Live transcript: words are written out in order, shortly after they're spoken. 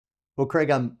Well,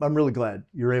 Craig, I'm really glad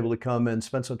you're able to come and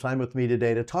spend some time with me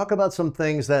today to talk about some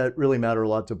things that really matter a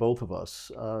lot to both of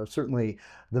us. Certainly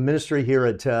the ministry here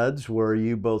at TEDS, where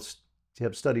you both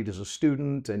have studied as a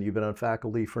student and you've been on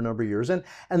faculty for a number of years, and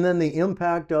then the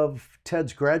impact of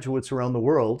TEDS graduates around the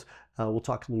world. We'll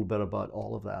talk a little bit about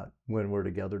all of that when we're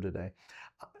together today.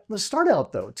 Let's start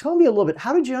out though. Tell me a little bit,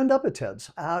 how did you end up at TEDS?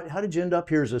 How did you end up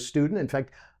here as a student? In fact,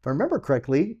 if I remember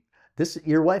correctly,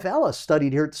 your wife Alice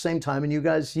studied here at the same time, and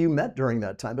you met during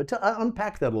that time. But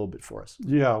unpack that a little bit for us.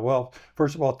 Yeah, well,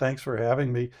 first of all, thanks for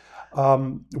having me.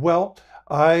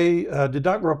 I did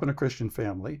not grow up in a Christian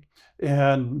family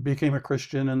and became a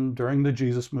Christian during the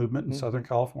Jesus movement in Southern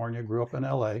California, grew up in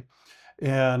LA.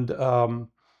 And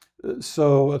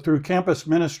so through campus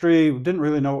ministry, didn't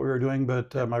really know what we were doing,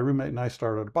 but my roommate and I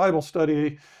started a Bible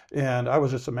study, and I was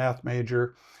just a math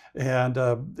major. And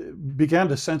began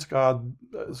to sense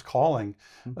God's calling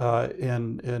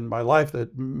in my life,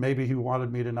 that maybe He wanted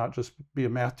me to not just be a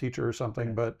math teacher or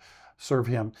something, but serve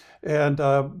Him. And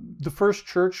the first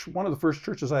church, one of the first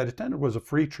churches I had attended, was a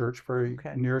free church very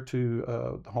near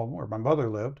to the home where my mother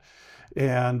lived.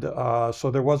 And so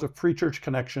there was a free church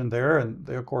connection there, and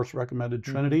they of course recommended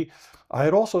Trinity. I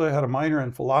had also had a minor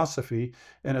in philosophy,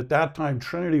 and at that time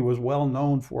Trinity was well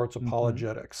known for its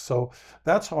apologetics. So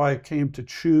that's how I came to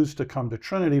choose to come to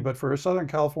Trinity. But for a Southern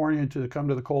Californian to come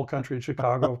to the cold country in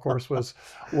Chicago, of course, was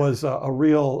a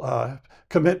real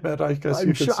commitment, I guess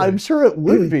you could say. I'm sure it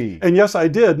would be. And yes, I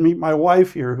did meet my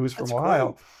wife here, who's from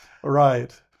Ohio. Great.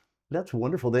 Right. That's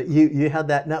wonderful that you had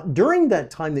that. Now, during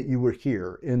that time that you were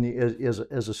here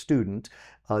as a student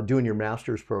doing your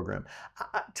master's program,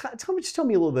 tell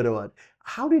me a little bit about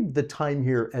how did the time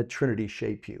here at Trinity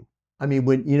shape you? I mean,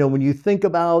 when you think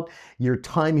about your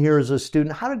time here as a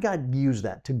student, how did God use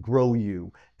that to grow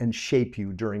you and shape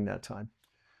you during that time?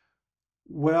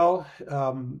 Well,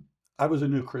 I was a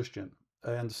new Christian,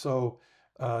 and so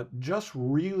just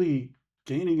really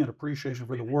gaining an appreciation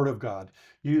for the Word of God.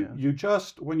 You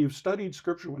just, when you've studied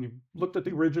Scripture, when you've looked at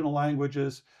the original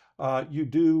languages, you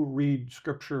do read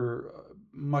Scripture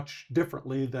much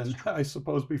differently than I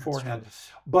suppose beforehand.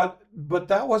 But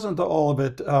that wasn't all of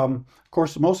it. Of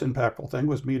course, the most impactful thing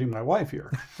was meeting my wife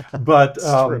here. But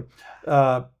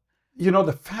the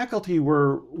faculty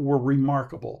were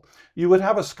remarkable. You would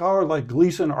have a scholar like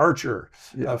Gleason Archer,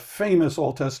 a famous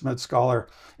Old Testament scholar.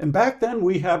 And back then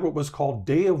we had what was called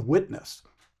Day of Witness.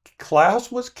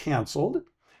 Class was canceled,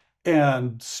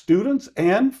 and students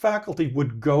and faculty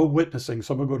would go witnessing.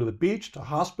 Some would go to the beach, to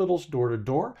hospitals, door to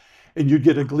door, and you'd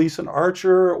get a Gleason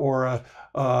Archer or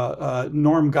a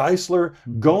Norm Geisler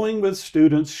going with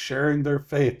students, sharing their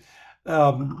faith.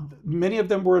 Many of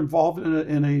them were involved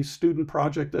in a student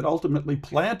project that ultimately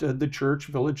planted the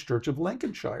Village Church of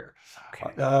Lincolnshire.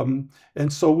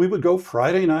 And so we would go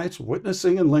Friday nights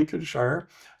witnessing in Lincolnshire.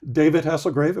 David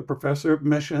Hesselgrave, a professor of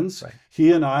missions,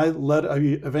 he and I led an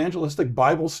evangelistic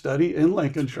Bible study in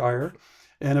Lincolnshire,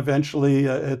 and eventually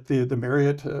at the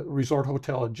Marriott Resort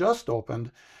Hotel had just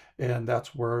opened, and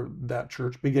that's where that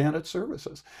church began its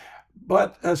services.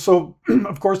 But so,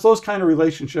 of course, those kind of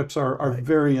relationships are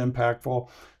very impactful.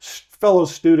 Fellow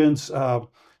students,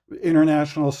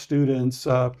 international students.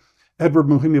 Edward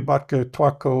Muhimi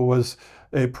Twako was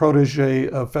a protege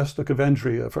of Festus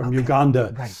Kavendra from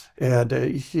Uganda. And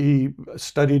he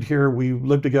studied here. We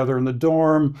lived together in the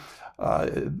dorm.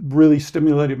 Really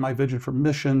stimulated my vision for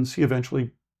missions. He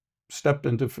eventually stepped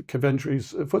into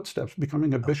Kavendra's footsteps,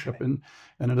 becoming a bishop and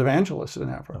an evangelist in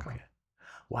Africa.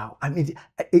 Wow. I mean,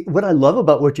 what I love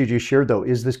about what you just shared, though,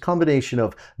 is this combination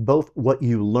of both what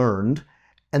you learned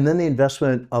and then the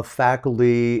investment of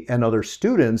faculty and other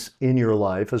students in your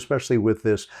life, especially with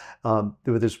this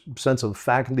sense of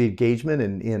faculty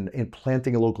engagement in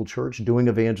planting a local church, doing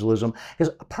evangelism.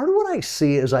 Because part of what I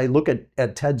see as I look at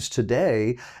TEDS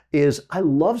today is I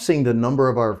love seeing the number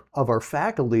of our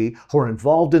faculty who are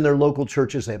involved in their local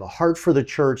churches. They have a heart for the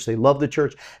church. They love the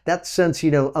church. That sense,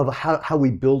 of how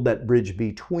we build that bridge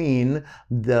between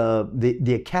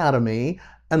the academy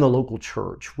and the local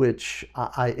church, which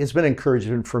it's been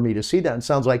encouraging for me to see that. And it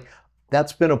sounds like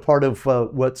that's been a part of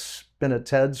what's been at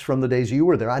TEDS from the days you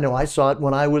were there. I know I saw it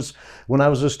when I was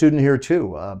a student here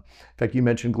too. In fact, you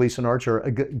mentioned Gleason Archer.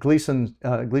 Gleason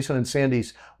and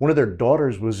Sandy's, one of their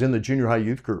daughters was in the junior high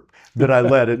youth group that I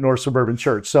led at North Suburban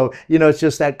Church. So, it's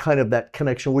just that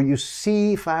connection where you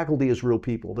see faculty as real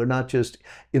people. They're not just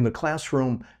in the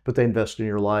classroom, but they invest in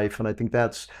your life. And I think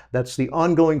that's the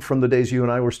ongoing from the days you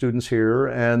and I were students here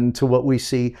and to what we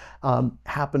see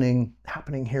happening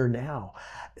here now.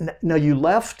 Now you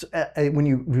left when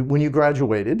you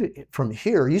graduated from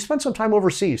here. You spent some time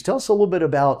overseas. Tell us a little bit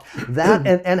about that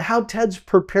and how TEDS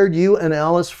prepared you and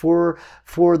Alice for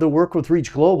the work with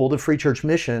Reach Global, the Free Church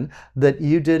mission that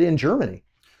you did in Germany.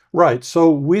 Right. So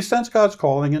we sensed God's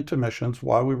calling into missions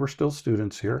while we were still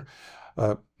students here.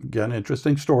 Again,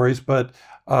 interesting stories, but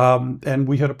and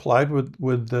we had applied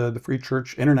with the Free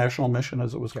Church International Mission,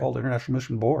 as it was called, International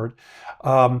Mission Board.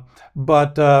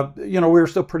 But you know, we were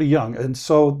still pretty young, and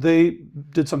so they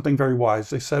did something very wise.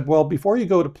 They said, "Well, before you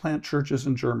go to plant churches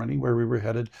in Germany, where we were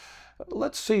headed,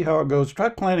 let's see how it goes. Try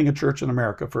planting a church in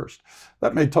America first."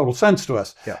 That made total sense to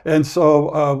us. Yeah. And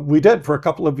so we did for a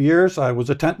couple of years. I was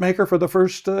a tent maker for the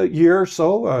first year or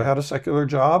so. I had a secular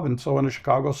job. And so in a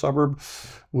Chicago suburb,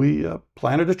 we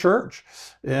planted a church.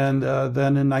 And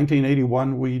then in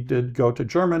 1981, we did go to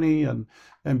Germany and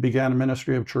began a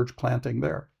ministry of church planting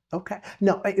there. Okay.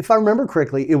 Now, if I remember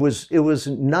correctly, it was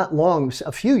not long,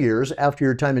 a few years after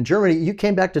your time in Germany, you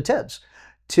came back to TEDS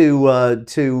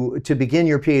to begin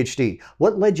your PhD.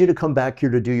 What led you to come back here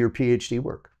to do your PhD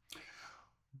work?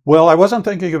 Well, I wasn't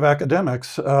thinking of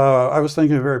academics. I was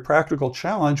thinking of a very practical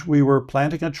challenge. We were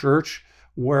planting a church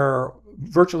where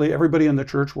virtually everybody in the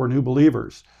church were new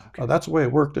believers. Okay. That's the way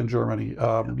it worked in Germany.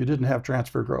 You didn't have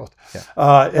transfer growth.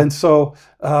 Yeah. And so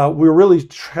we were really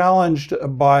challenged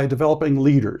by developing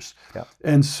leaders. Yeah.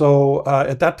 And so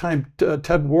at that time,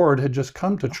 Ted Ward had just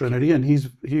come to Trinity, and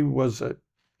he was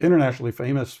internationally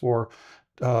famous for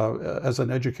as an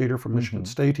educator from Michigan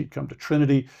State. He'd come to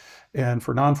Trinity and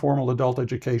for non-formal adult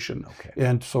education. Okay.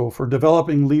 And so for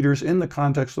developing leaders in the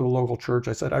context of the local church,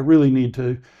 I said, I really need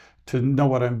to know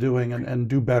what I'm doing and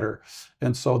do better.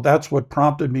 And so that's what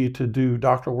prompted me to do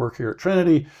doctoral work here at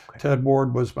Trinity. Okay. Ted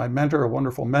Ward was my mentor, a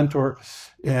wonderful mentor,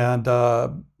 and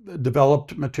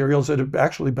developed materials that have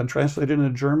actually been translated into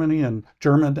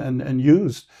German and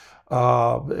used,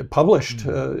 published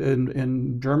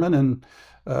in German, and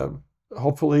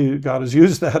hopefully God has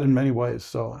used that in many ways.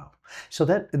 So. Wow. So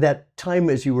that time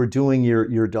as you were doing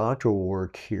your doctoral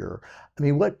work here, I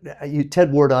mean,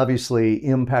 Ted Ward obviously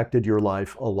impacted your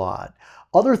life a lot.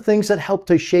 Other things that helped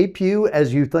to shape you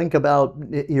as you think about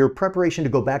your preparation to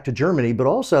go back to Germany, but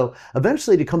also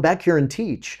eventually to come back here and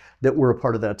teach, that were a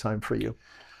part of that time for you?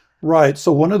 Right.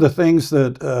 So one of the things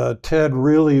that Ted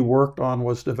really worked on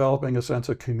was developing a sense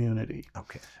of community.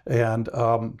 Okay. And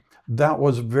that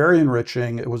was very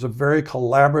enriching. It was a very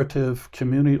collaborative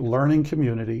community, learning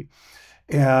community.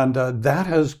 And that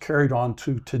has carried on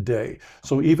to today.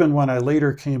 So even when I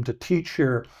later came to teach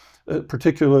here,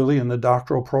 particularly in the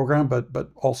doctoral program,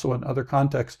 but also in other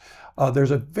contexts,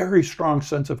 there's a very strong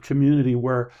sense of community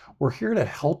where we're here to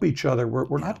help each other.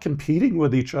 We're not competing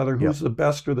with each other, who's the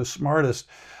best or the smartest,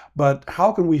 but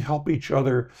how can we help each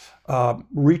other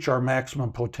reach our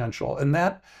maximum potential? And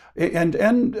that,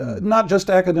 and not just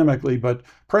academically, but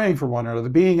praying for one another,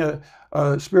 being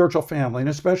a spiritual family, and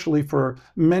especially for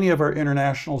many of our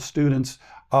international students,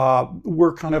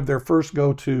 we're kind of their first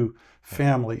go-to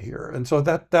family here. And so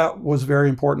that was very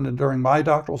important during my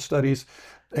doctoral studies,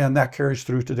 and that carries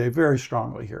through today very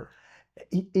strongly here.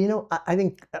 You know, I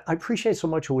think I appreciate so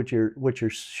much of what you're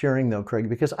sharing, though, Craig,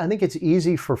 because I think it's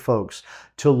easy for folks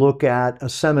to look at a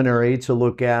seminary, to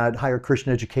look at higher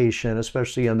Christian education,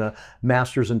 especially on the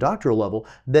master's and doctoral level,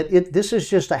 that this is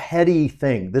just a heady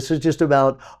thing. This is just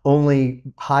about only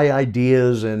high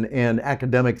ideas and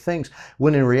academic things,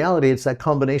 when in reality it's that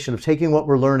combination of taking what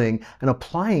we're learning and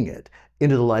applying it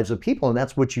into the lives of people, and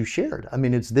that's what you shared. I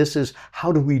mean, this is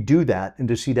how do we do that, and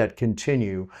to see that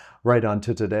continue right on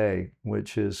to today,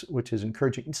 which is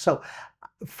encouraging. So,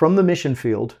 from the mission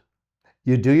field,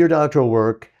 you do your doctoral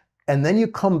work, and then you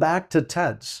come back to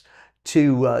TEDS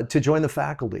to join the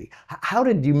faculty. How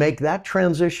did you make that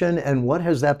transition, and what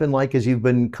has that been like as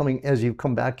you've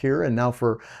come back here, and now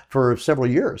for several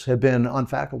years have been on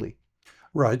faculty?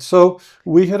 Right. So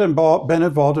we had been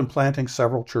involved in planting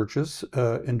several churches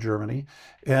in Germany,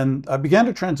 and I began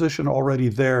to transition already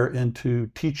there into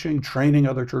teaching, training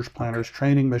other church planters,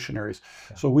 training missionaries.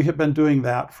 Okay. So we had been doing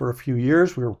that for a few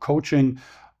years. We were coaching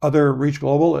other Reach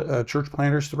Global church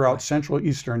planters throughout Central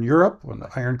Eastern Europe. When the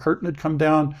Iron Curtain had come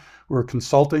down, we were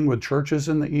consulting with churches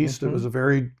in the East. It was a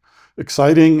very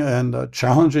exciting and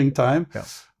challenging time.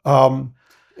 Yeah.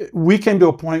 We came to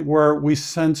a point where we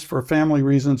sensed, for family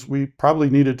reasons, we probably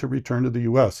needed to return to the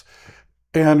U.S.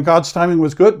 And God's timing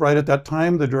was good. Right at that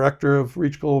time, the director of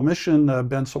Reach Global Mission,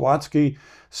 Ben Sawatsky,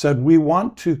 said, we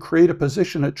want to create a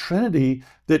position at Trinity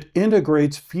that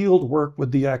integrates field work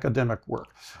with the academic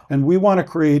work. And we want to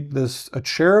create a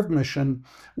chair of mission,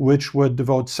 which would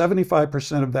devote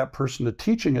 75% of that person to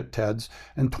teaching at TEDS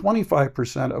and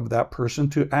 25% of that person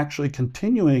to actually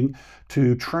continuing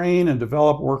to train and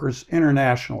develop workers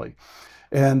internationally.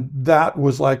 And that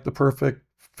was like the perfect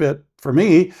fit for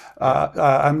me,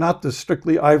 I'm not the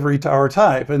strictly ivory tower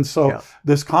type. And so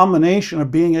this combination of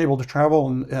being able to travel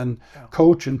and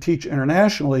coach and teach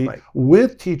internationally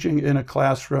with teaching in a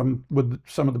classroom with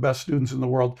some of the best students in the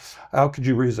world, how could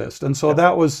you resist? And so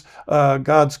that was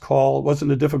God's call. It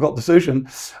wasn't a difficult decision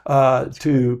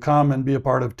to come and be a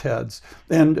part of TEDS.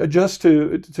 And just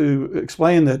to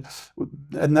explain that,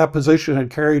 and that position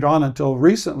had carried on until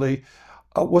recently,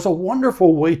 was a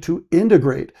wonderful way to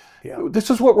integrate. This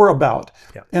is what we're about.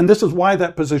 And this is why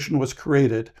that position was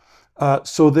created,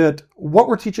 so that what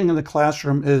we're teaching in the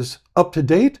classroom is up to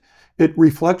date. It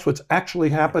reflects what's actually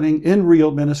happening in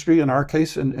real ministry, in our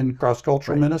case, in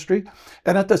cross-cultural ministry.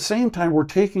 And at the same time, we're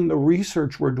taking the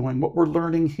research we're doing, what we're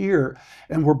learning here,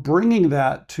 and we're bringing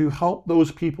that to help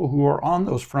those people who are on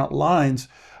those front lines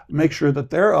make sure that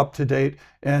they're up to date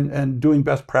and doing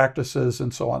best practices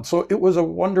and so on. So it was a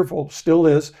wonderful, still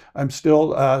is. I'm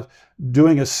still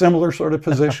doing a similar sort of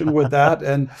position with that,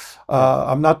 and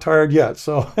I'm not tired yet.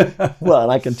 So, well,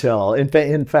 I can tell.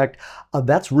 In fact,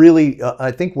 that's really,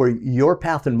 I think, where your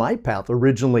path and my path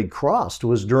originally crossed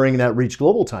was during that Reach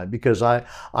Global time, because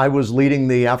I was leading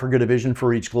the Africa division for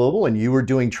Reach Global, and you were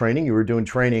doing training. You were doing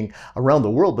training around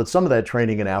the world, but some of that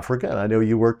training in Africa. And I know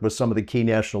you worked with some of the key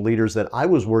national leaders that I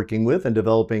was working with and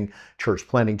developing church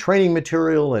planting training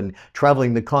material and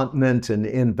traveling the continent and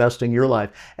investing your life.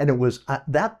 And it was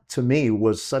that to me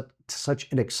was such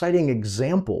an exciting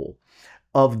example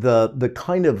of the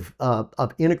kind of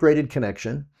integrated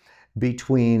connection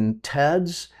between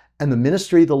TEDS and the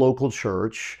ministry of the local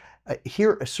church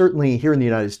here, certainly here in the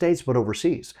United States, but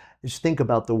overseas. Just think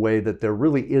about the way that there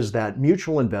really is that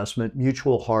mutual investment,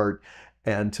 mutual heart.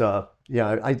 And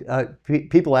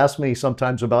people ask me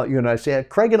sometimes about you, and I say,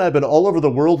 Craig and I have been all over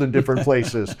the world in different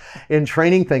places in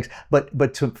training things.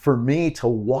 But for me to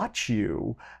watch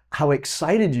you, how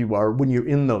excited you are when you're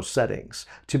in those settings,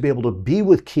 to be able to be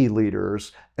with key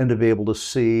leaders and to be able to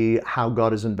see how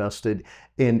God has invested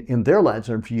in their lives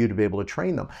and for you to be able to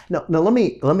train them. Now let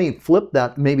me flip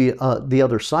that, maybe the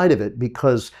other side of it,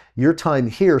 because your time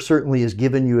here certainly has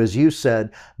given you, as you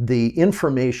said, the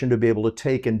information to be able to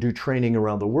take and do training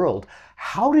around the world.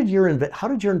 How did your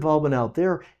involvement out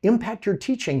there impact your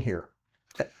teaching here?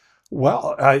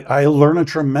 Well, I learn a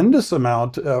tremendous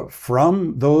amount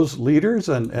from those leaders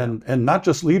and not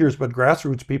just leaders, but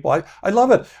grassroots people. I love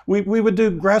it. We would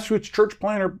do grassroots church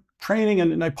planter training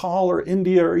in Nepal or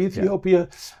India or Ethiopia.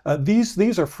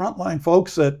 These are frontline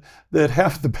folks that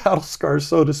have the battle scars,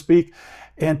 so to speak.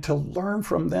 And to learn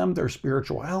from them their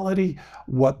spirituality,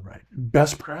 what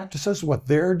best practices, what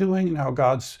they're doing, and how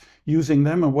God's using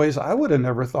them in ways I would have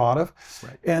never thought of.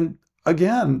 And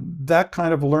again, that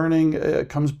kind of learning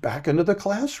comes back into the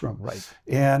classroom.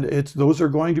 And those are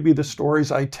going to be the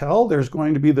stories I tell. There's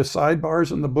going to be the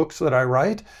sidebars in the books that I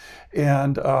write.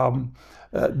 And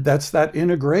that's that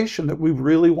integration that we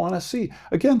really want to see.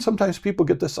 Again, sometimes people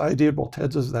get this idea, well,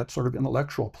 TEDS is that sort of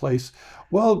intellectual place.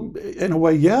 Well, in a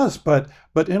way, yes, but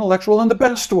intellectual in the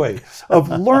best way of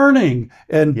learning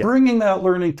and bringing that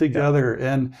learning together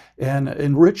and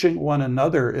enriching one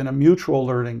another in a mutual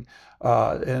learning.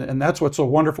 And that's what's so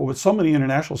wonderful with so many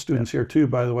international students here too,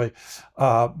 by the way.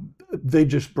 They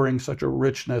just bring such a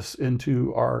richness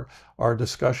into our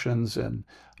discussions and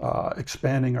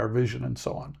expanding our vision and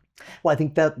so on. Well, I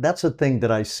think that's a thing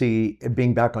that I see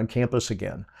being back on campus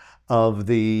again, of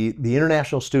the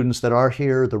international students that are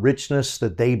here, the richness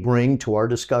that they bring to our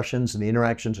discussions and the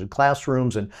interactions in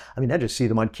classrooms. And I mean, I just see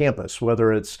them on campus,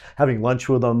 whether it's having lunch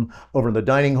with them over in the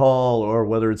dining hall or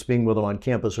whether it's being with them on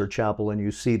campus or chapel, and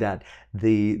you see that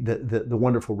the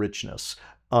wonderful richness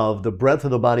of the breadth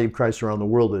of the body of Christ around the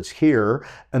world is here,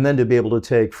 and then to be able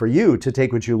to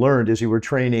take what you learned as you were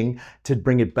training, to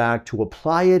bring it back, to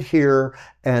apply it here,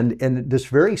 and this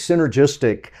very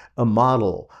synergistic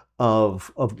model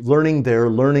of learning there,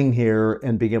 learning here,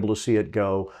 and being able to see it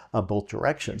go both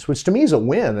directions, which to me is a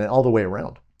win all the way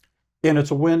around. And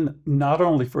it's a win not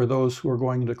only for those who are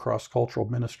going into cross-cultural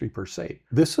ministry per se.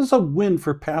 This is a win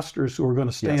for pastors who are going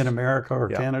to stay in America or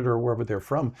Canada or wherever they're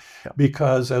from,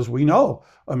 because as we know,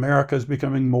 America is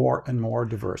becoming more and more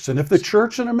diverse. And if the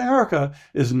church in America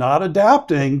is not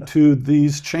adapting to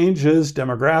these changes,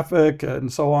 demographic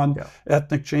and so on,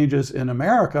 ethnic changes in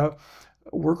America,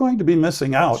 we're going to be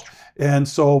missing out. And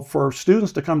so for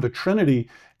students to come to Trinity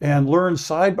and learn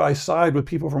side by side with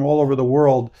people from all over the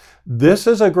world, this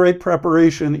is a great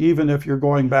preparation, even if you're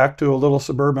going back to a little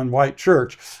suburban white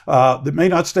church that may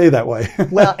not stay that way.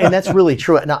 Well, and that's really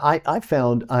true. Now, I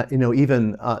found,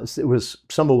 even it was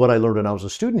some of what I learned when I was a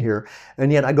student here,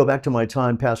 and yet I go back to my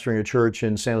time pastoring a church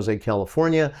in San Jose,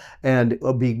 California, and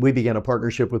we began a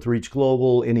partnership with Reach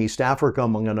Global in East Africa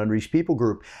among an unreached people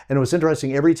group. And it was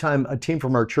interesting, every time a team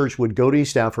from our church would go to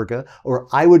East Africa, or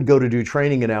I would go to do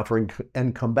training in Africa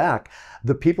and come back,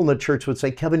 the people in the church would say,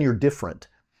 Kevin, you're different.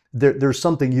 There's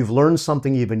something, you've learned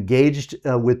something, you've engaged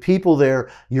with people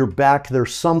there, you're back,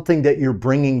 there's something that you're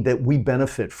bringing that we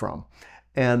benefit from.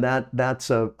 And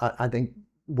I think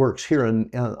works here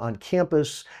on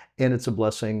campus, and it's a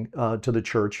blessing to the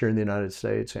church here in the United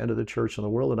States and to the church in the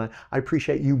world. And I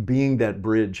appreciate you being that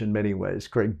bridge in many ways,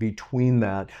 Craig, between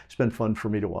that. It's been fun for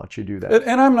me to watch you do that.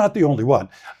 And I'm not the only one.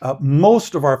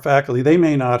 Most of our faculty, they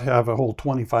may not have a whole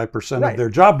 25% Right. of their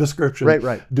job description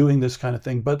Right. doing this kind of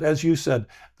thing. But as you said,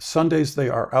 Sundays they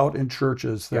are out in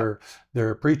churches.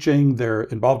 They're preaching. They're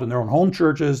involved in their own home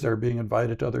churches. They're being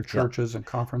invited to other churches and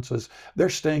conferences. They're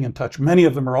staying in touch. Many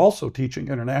of them are also teaching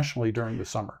internationally during the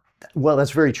summer. Well, that's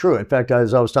very true. In fact,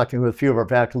 as I was talking with a few of our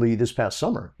faculty this past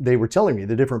summer, they were telling me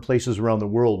the different places around the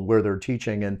world where they're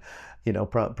teaching. And,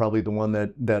 probably the one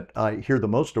that I hear the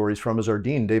most stories from is our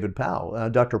dean, David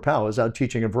Powell. Dr. Powell is out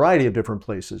teaching a variety of different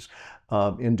places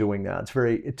in doing that.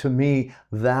 To me,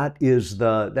 it's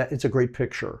a great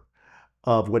picture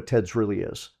of what TEDS really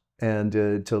is, and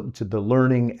to the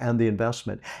learning and the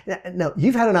investment. Now,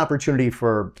 you've had an opportunity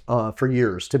for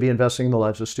years to be investing in the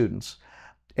lives of students.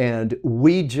 And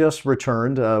we just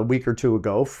returned a week or two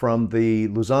ago from the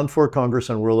Lausanne Four Congress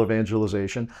on World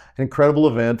Evangelization, an incredible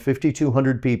event,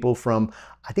 5,200 people from,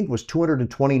 I think it was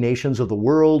 220 nations of the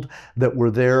world that were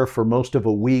there for most of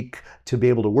a week to be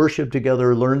able to worship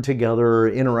together, learn together,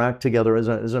 interact together. It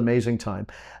was an amazing time.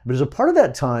 But as a part of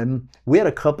that time, we had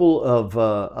a couple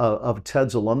of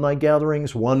TEDS alumni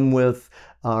gatherings, one with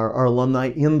our alumni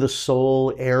in the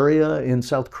Seoul area in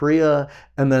South Korea,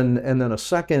 and then a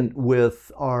second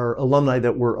with our alumni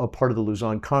that were a part of the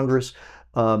Lausanne Congress.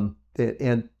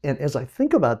 And as I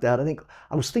think about that,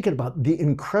 I was thinking about the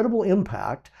incredible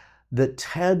impact that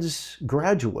TEDS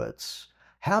graduates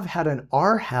have had and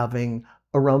are having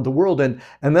around the world. And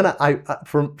then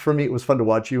for me, it was fun to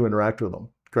watch you interact with them,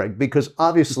 Greg, because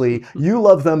obviously you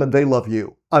love them and they love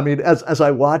you. I mean, as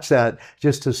I watch that,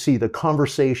 just to see the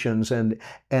conversations and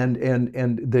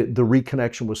the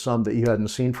reconnection with some that you hadn't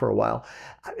seen for a while.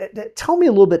 Tell me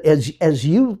a little bit, as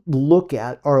you look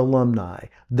at our alumni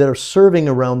that are serving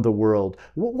around the world,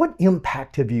 what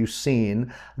impact have you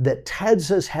seen that TEDS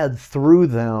has had through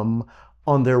them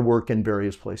on their work in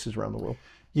various places around the world?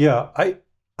 Yeah,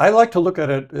 I like to look at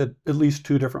it at least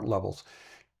two different levels.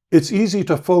 It's easy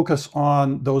to focus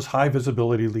on those high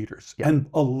visibility leaders, and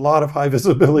a lot of high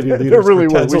visibility leaders. There really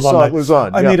were. TEDS We saw alumni.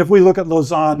 Lausanne. I mean, if we look at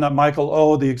Lausanne, Michael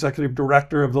O, the executive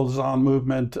director of the Lausanne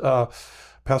movement,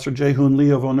 Pastor Jae-hoon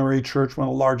Lee of Onuri Church, one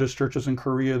of the largest churches in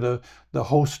Korea, the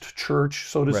host church,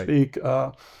 so to speak,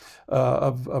 of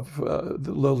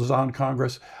the Lausanne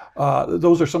Congress.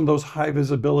 Those are some of those high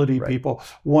visibility people.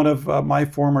 One of my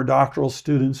former doctoral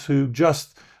students who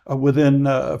just within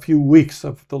a few weeks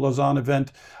of the Lausanne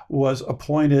event was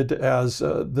appointed as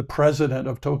the president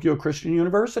of Tokyo Christian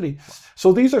University.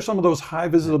 So these are some of those high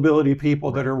visibility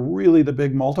people that are really the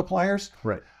big multipliers.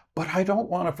 Right. But I don't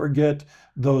want to forget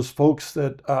those folks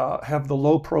that have the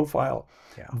low profile,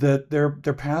 that they're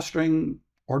pastoring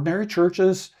ordinary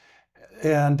churches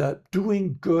and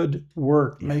doing good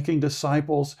work, making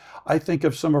disciples. I think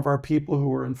of some of our people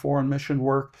who are in foreign mission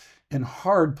work in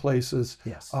hard places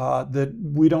that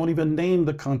we don't even name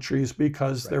the countries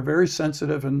because they're very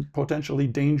sensitive and potentially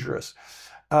dangerous.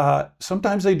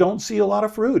 Sometimes they don't see a lot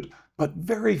of fruit, but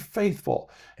very faithful.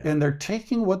 And they're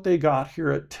taking what they got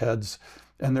here at TEDS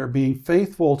and they're being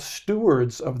faithful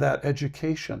stewards of that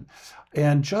education.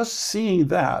 And just seeing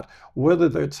that,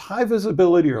 whether it's high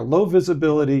visibility or low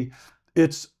visibility,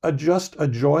 it's just a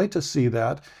joy to see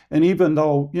that. And even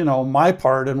though, my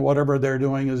part in whatever they're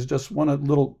doing is just one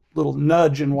little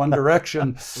nudge in one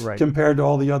direction compared to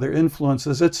all the other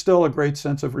influences, it's still a great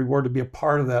sense of reward to be a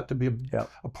part of that, to be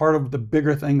a part of the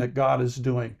bigger thing that God is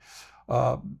doing.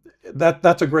 uh,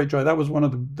 that's a great joy. That was one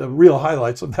of the real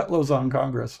highlights of that Lausanne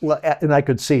Congress. Well, and I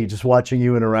could see just watching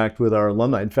you interact with our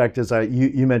alumni. In fact, as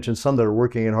you mentioned some that are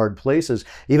working in hard places,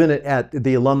 even at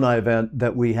the alumni event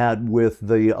that we had with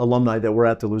the alumni that were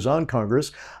at the Lausanne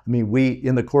Congress, I mean, we,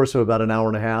 in the course of about an hour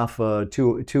and a half,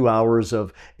 2 hours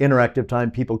of interactive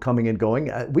time, people coming and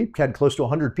going, we had close to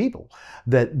 100 people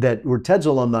that were TEDS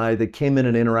alumni that came in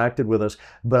and interacted with us.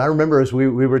 But I remember as we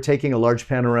were taking a large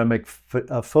panoramic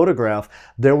photograph,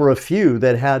 there were a few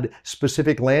that had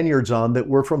specific lanyards on that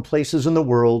were from places in the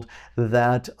world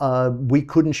that we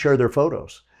couldn't share their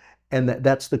photos. And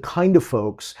that's the kind of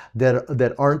folks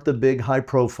that aren't the big high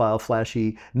profile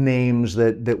flashy names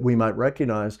that we might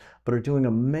recognize, but are doing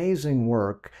amazing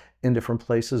work in different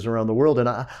places around the world. And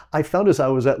I found as I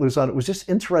was at Lausanne, it was just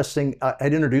interesting.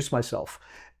 I'd introduce myself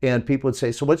and people would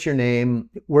say, so what's your name?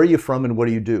 Where are you from? And what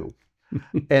do you do?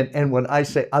 And when I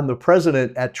say I'm the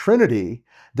president at Trinity,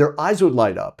 their eyes would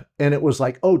light up. And it was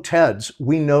like, oh, TEDS,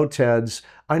 we know TEDS.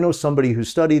 I know somebody who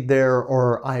studied there,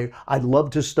 or I'd love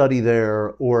to study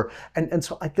there. And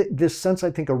so I think this sense,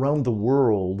 I think, around the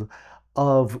world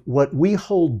of what we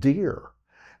hold dear,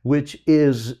 which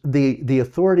is the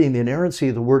authority and the inerrancy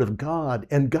of the Word of God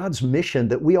and God's mission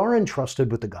that we are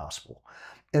entrusted with the gospel.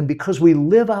 And because we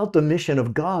live out the mission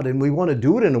of God and we want to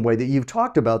do it in a way that you've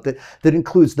talked about that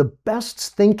includes the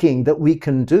best thinking that we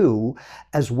can do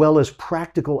as well as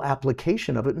practical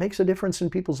application of it, makes a difference in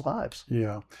people's lives.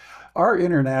 Yeah. Our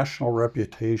international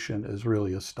reputation is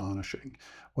really astonishing.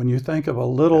 When you think of a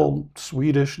little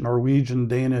Swedish, Norwegian,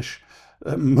 Danish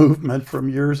movement from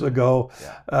years ago,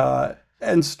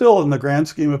 and still in the grand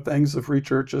scheme of things, the Free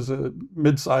Church is a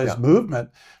mid-sized movement,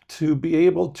 to be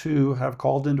able to have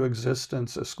called into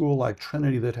existence a school like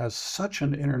Trinity that has such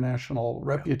an international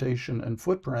reputation and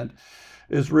footprint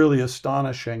is really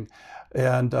astonishing.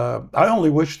 And I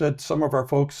only wish that some of our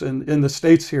folks in the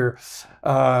States here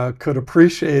could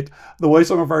appreciate the way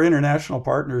some of our international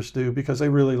partners do, because they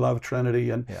really love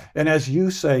Trinity. And as you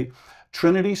say,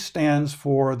 Trinity stands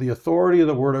for the authority of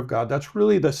the Word of God. That's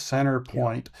really the center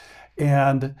point.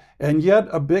 And yet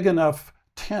a big enough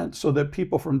tent so that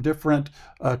people from different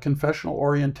confessional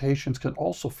orientations can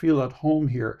also feel at home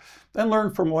here and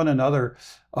learn from one another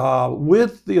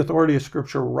with the authority of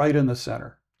Scripture right in the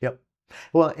center. Yep.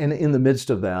 Well, and in the midst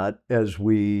of that, as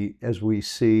we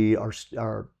see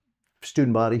our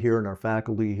student body here and our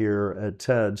faculty here at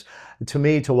TEDS, to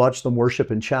me, to watch them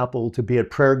worship in chapel, to be at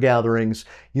prayer gatherings,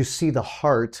 you see the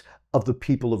heart of the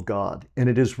people of God. And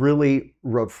it is really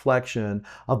reflection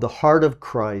of the heart of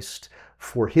Christ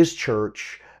for His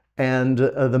church and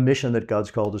the mission that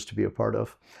God's called us to be a part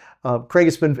of. Craig,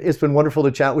 it's been wonderful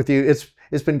to chat with you.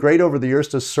 It's been great over the years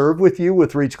to serve with you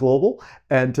with Reach Global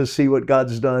and to see what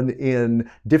God's done in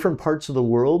different parts of the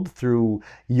world through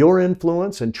your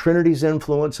influence and Trinity's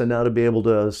influence, and now to be able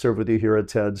to serve with you here at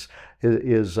TEDS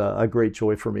is a great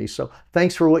joy for me. So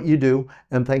thanks for what you do,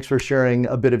 and thanks for sharing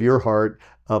a bit of your heart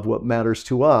of what matters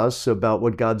to us about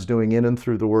what God's doing in and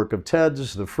through the work of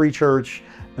TEDS, the Free Church,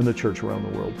 and the church around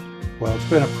the world. Well, it's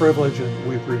been a privilege, and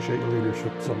we appreciate your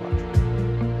leadership so much.